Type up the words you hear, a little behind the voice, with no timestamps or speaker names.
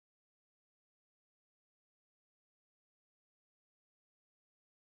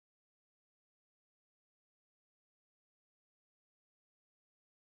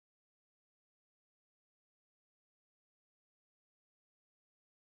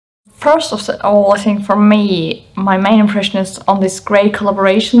First of all, I think for me, my main impression is on this great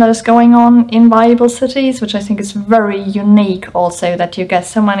collaboration that is going on in viable cities, which I think is very unique also, that you get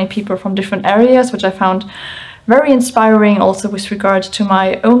so many people from different areas, which I found very inspiring also with regard to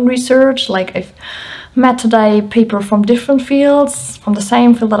my own research. Like I've met today people from different fields, from the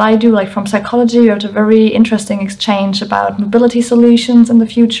same field that I do, like from psychology. We had a very interesting exchange about mobility solutions in the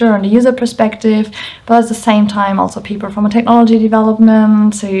future and the user perspective, but at the same time also people from a technology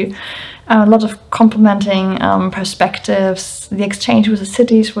development, so a lot of complementing perspectives. The exchange with the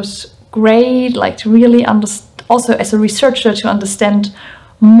cities was great, like to really also as a researcher to understand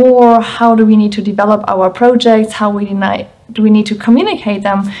more how do we need to develop our projects, how do we need to communicate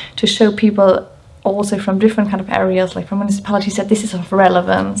them to show people also from different kind of areas, like from municipalities, that this is of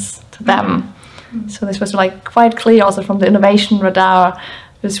relevance to them. So this was like quite clear also from the innovation radar.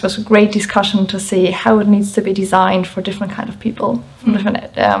 This was a great discussion to see how it needs to be designed for different kind of people, from different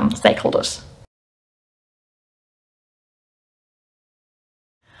stakeholders.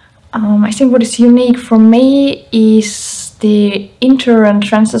 I think what is unique for me is the inter and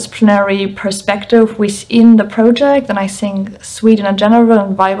transdisciplinary perspective within the project, and I think Sweden in general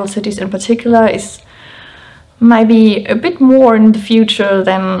and viable cities in particular is maybe a bit more in the future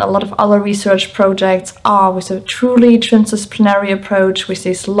than a lot of other research projects are, with a truly transdisciplinary approach, with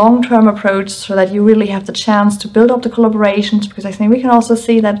this long-term approach, so that you really have the chance to build up the collaborations, because I think we can also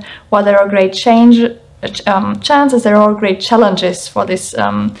see that while there are great chances, there are great challenges for this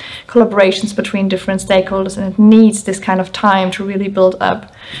collaborations between different stakeholders, and it needs this kind of time to really build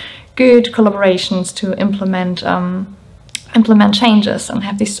up good collaborations to implement changes and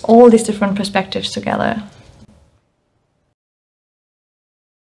have all these different perspectives together.